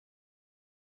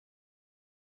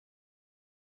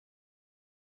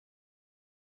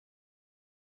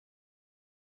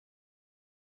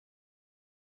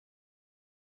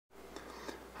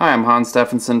Hi, I'm Hans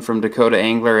Stephenson from Dakota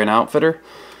Angler and Outfitter.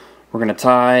 We're going to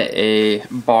tie a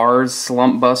Barr's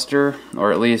Slumpbuster,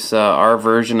 or at least our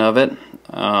version of it.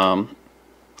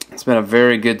 It's been a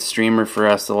very good streamer for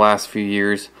us the last few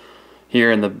years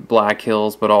here in the Black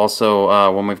Hills, but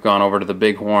also when we've gone over to the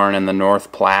Bighorn and the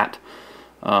North Platte.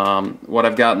 What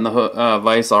I've got in the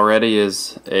vise already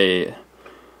is a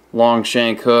long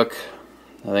shank hook.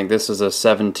 I think this is a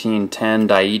 1710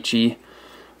 Daiichi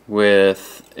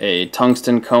with a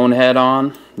tungsten cone head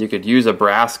on. You could use a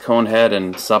brass cone head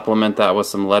and supplement that with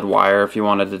some lead wire if you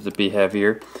wanted it to be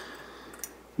heavier.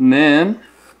 And then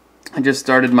I just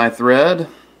started my thread.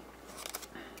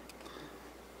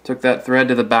 Took that thread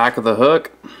to the back of the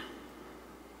hook.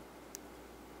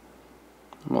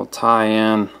 We'll tie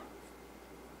in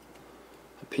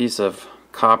a piece of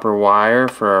copper wire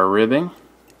for our ribbing.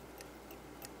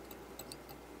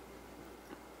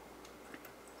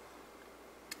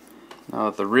 Now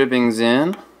that the ribbing's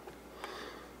in,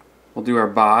 we'll do our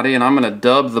body, and I'm going to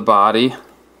dub the body.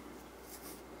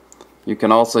 You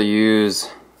can also use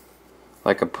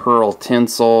like a pearl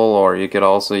tinsel, or you could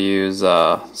also use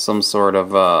some sort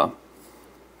of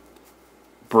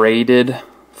braided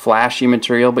flashy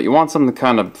material, but you want something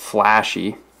kind of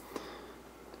flashy.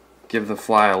 Give the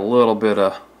fly a little bit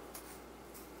of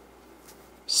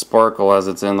sparkle as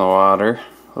it's in the water,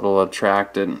 a little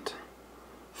attractant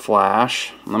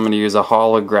flash. I'm going to use a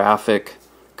holographic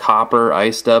copper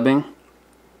ice dubbing.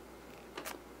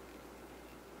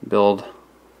 Build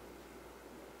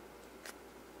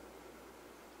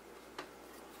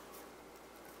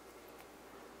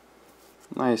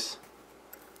nice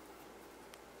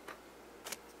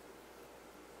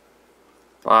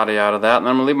body out of that, and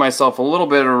I'm going to leave myself a little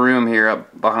bit of room here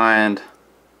up behind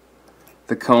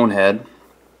the cone head.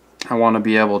 I want to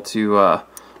be able to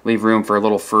leave room for a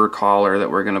little fur collar that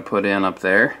we're going to put in up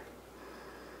there.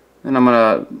 Then I'm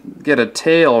going to get a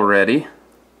tail ready,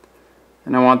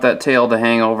 and I want that tail to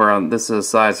hang over on, this is a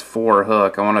size 4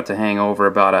 hook, I want it to hang over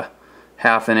about a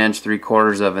 1/2 inch,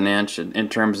 3/4 of an inch in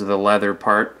terms of the leather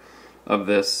part of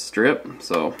this strip.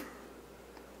 So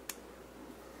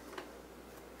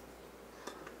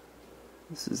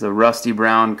this is a rusty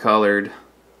brown colored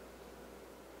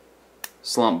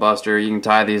Slumpbuster. You can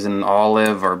tie these in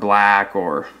olive or black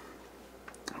or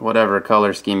whatever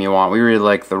color scheme you want. We really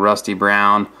like the rusty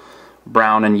brown,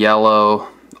 brown and yellow,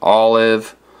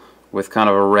 olive with kind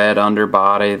of a red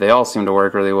underbody. They all seem to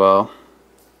work really well.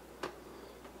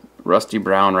 Rusty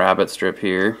brown rabbit strip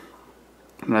here.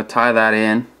 I'm going to tie that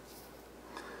in.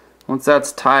 Once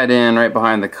that's tied in right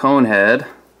behind the cone head,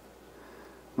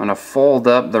 I'm going to fold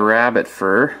up the rabbit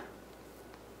fur.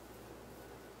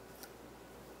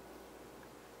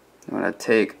 I'm going to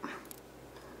take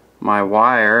my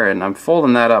wire, and I'm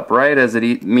folding that up right as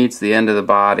it meets the end of the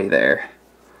body there.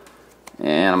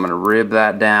 And I'm going to rib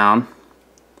that down.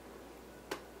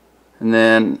 And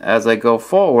then as I go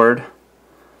forward,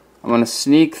 I'm going to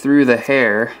sneak through the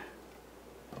hair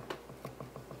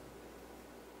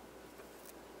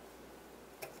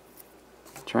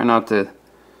Try not to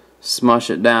smush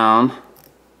it down.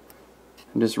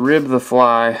 And just rib the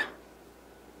fly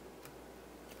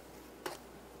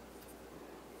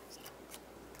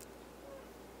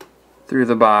through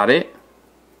the body.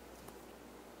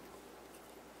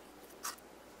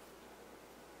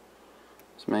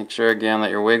 Just make sure again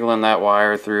that you're wiggling that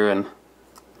wire through and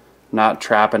not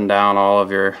trapping down all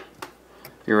of your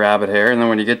rabbit hair. And then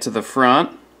when you get to the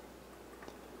front,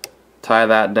 tie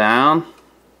that down.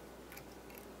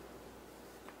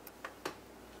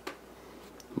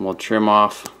 And we'll trim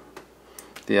off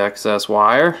the excess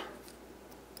wire.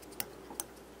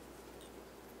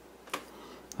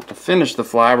 Now to finish the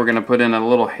fly, we're going to put in a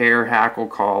little hair hackle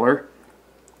collar.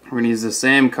 We're going to use the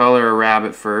same color of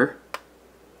rabbit fur.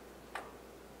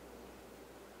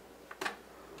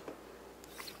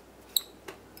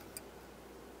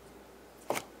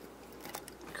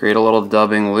 Create a little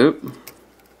dubbing loop.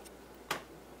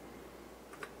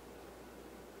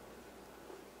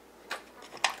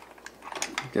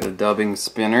 Get a dubbing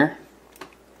spinner.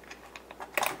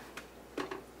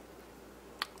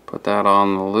 Put that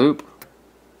on the loop.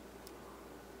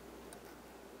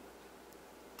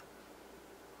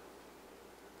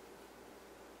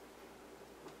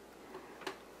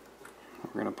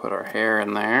 We're going to put our hair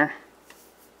in there.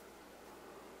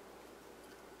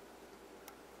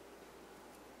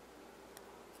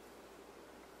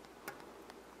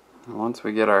 And once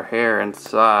we get our hair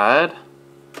inside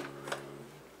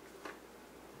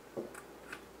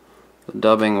the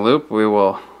dubbing loop, we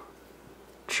will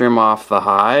trim off the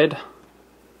hide.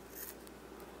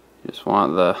 You just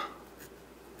want the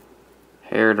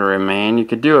hair to remain. You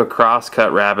could do a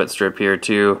cross-cut rabbit strip here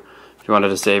too if you wanted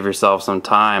to save yourself some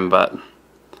time, but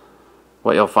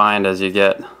what you'll find is you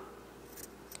get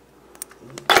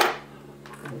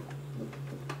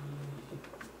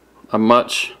a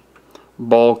much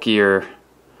bulkier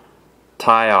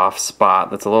tie-off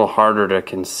spot that's a little harder to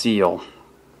conceal.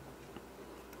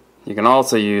 You can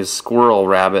also use squirrel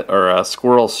rabbit or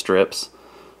squirrel strips,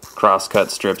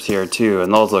 cross-cut strips here too,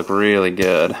 and those look really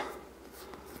good.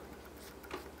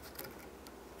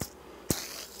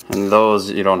 And those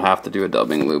you don't have to do a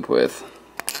dubbing loop with.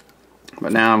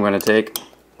 But now I'm going to take,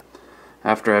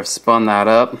 after I've spun that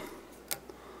up,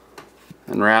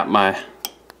 and wrap my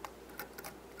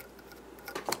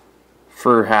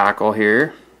fur hackle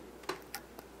here.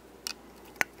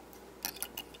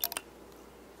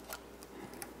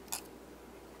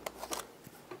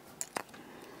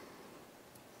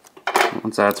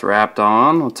 Once that's wrapped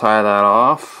on, we'll tie that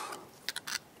off.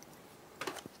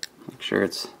 Make sure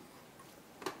it's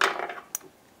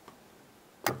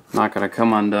not going to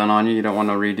come undone on you. You don't want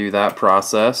to redo that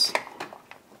process.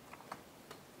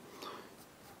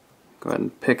 Go ahead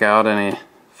and pick out any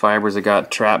fibers that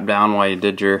got trapped down while you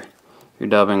did your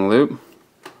dubbing loop.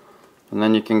 And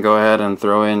then you can go ahead and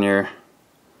throw in your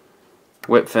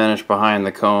whip finish behind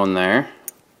the cone there.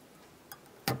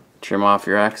 Trim off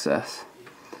your excess.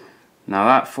 Now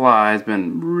that fly has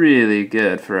been really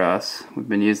good for us. We've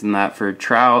been using that for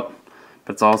trout,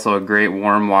 but it's also a great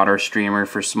warm water streamer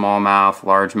for smallmouth,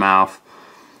 largemouth.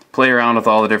 Play around with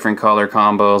all the different color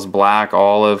combos, black,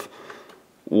 olive,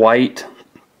 white,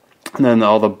 and then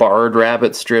all the barred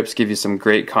rabbit strips give you some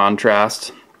great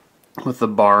contrast with the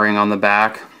barring on the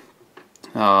back.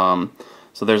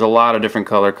 So there's a lot of different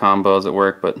color combos that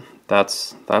work, but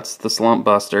that's the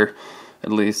Slumpbuster,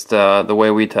 at least the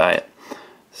way we tie it.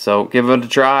 So give it a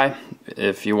try.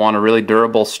 If you want a really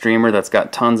durable streamer that's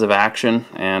got tons of action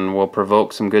and will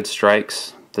provoke some good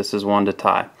strikes, this is one to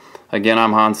tie. Again,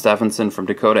 I'm Hans Stephenson from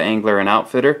Dakota Angler and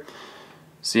Outfitter.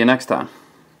 See you next time.